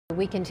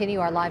We continue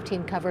our live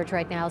team coverage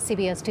right now.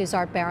 CBS 2's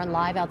Art Barron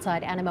live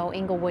outside Animo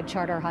Inglewood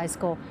Charter High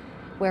School,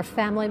 where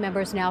family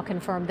members now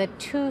confirm that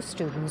 2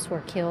 students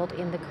were killed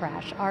in the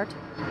crash. Art?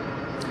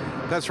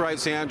 That's right,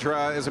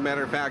 Sandra. As a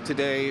matter of fact,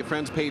 today,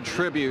 friends paid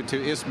tribute to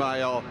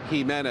Ismael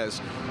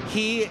Jimenez.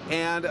 He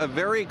and a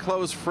very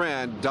close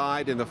friend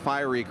died in the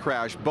fiery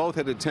crash. Both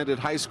had attended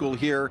high school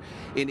here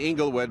in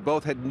Inglewood.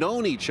 Both had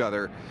known each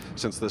other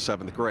since the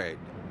 7th grade.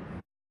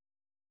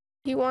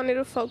 He wanted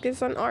to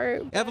focus on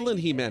art. Evelyn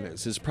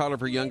Jimenez is proud of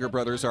her younger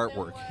brother's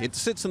artwork. It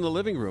sits in the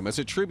living room as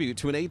a tribute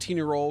to an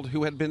 18-year-old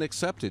who had been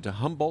accepted to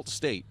Humboldt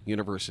State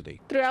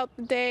University. Throughout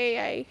the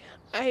day,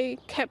 I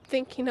kept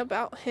thinking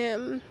about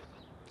him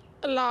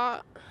a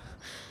lot.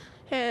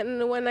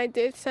 And when I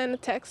did send a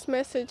text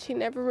message, he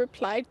never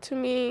replied to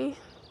me.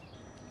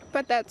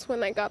 But that's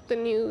when I got the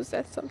news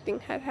that something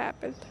had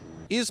happened.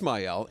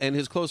 Ismael and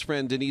his close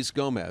friend Denise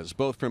Gomez,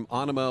 both from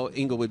Animo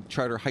Inglewood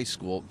Charter High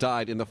School,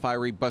 died in the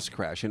fiery bus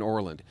crash in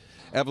Orland.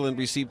 Evelyn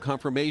received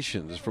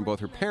confirmations from both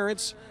her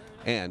parents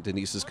and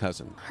Denise's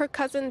cousin. Her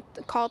cousin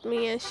called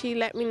me and she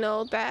let me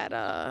know that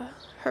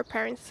her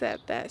parents said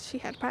that she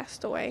had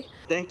passed away.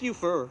 Thank you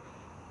for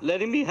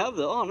letting me have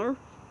the honor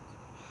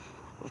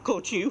of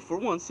coaching you for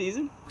 1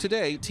 season.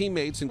 Today,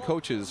 teammates and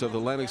coaches of the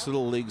Lennox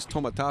Little League's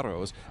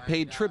Tomataros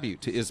paid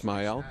tribute to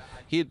Ismael.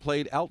 He had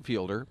played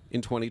outfielder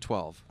in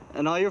 2012.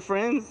 And all your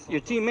friends,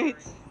 your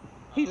teammates,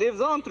 he lives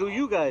on through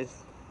you guys.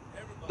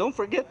 Don't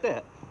forget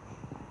that.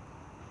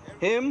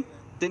 Him,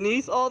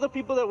 Denise, all the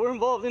people that were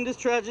involved in this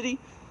tragedy,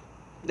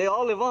 they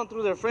all live on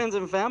through their friends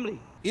and family.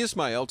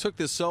 Ismael took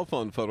this cell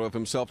phone photo of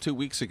himself 2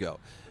 weeks ago.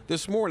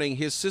 This morning,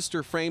 his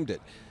sister framed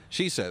it.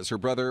 She says her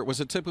brother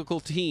was a typical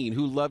teen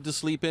who loved to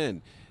sleep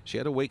in. She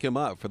had to wake him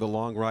up for the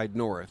long ride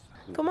north.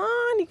 Come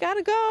on, you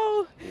gotta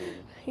go.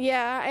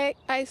 Yeah,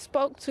 I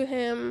spoke to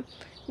him,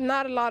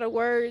 not a lot of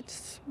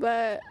words,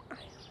 but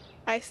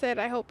I said,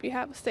 I hope you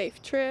have a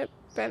safe trip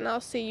and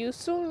I'll see you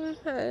soon,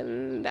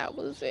 and that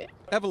was it.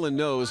 Evelyn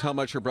knows how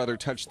much her brother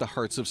touched the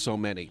hearts of so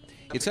many.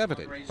 It's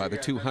evident by the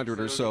 200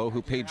 or so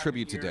who paid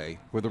tribute today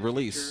with the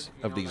release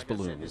of these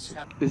balloons.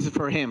 This is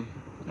for him.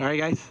 All right,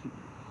 guys?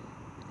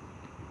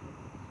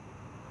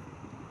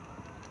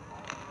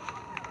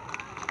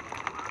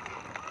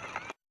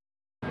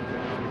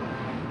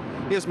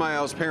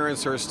 Ismael's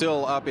parents are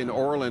still up in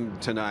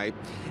Orland tonight,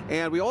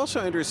 and we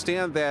also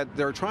understand that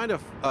they're trying to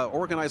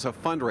organize a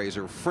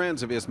fundraiser.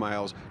 Friends of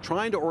Ismael's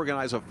trying to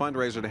organize a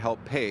fundraiser to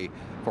help pay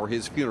for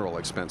his funeral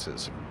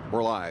expenses.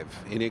 We're live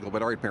in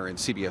Inglewood. Art Barron,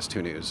 CBS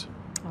 2 News.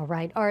 All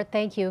right, Art,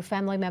 thank you.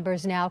 Family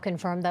members now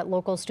confirm that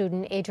local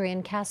student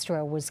Adrian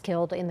Castro was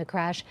killed in the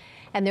crash,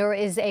 and there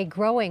is a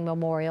growing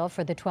memorial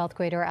for the 12th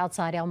grader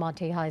outside El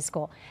Monte High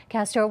School.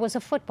 Castro was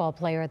a football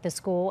player at the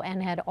school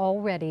and had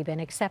already been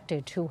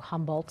accepted to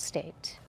Humboldt State.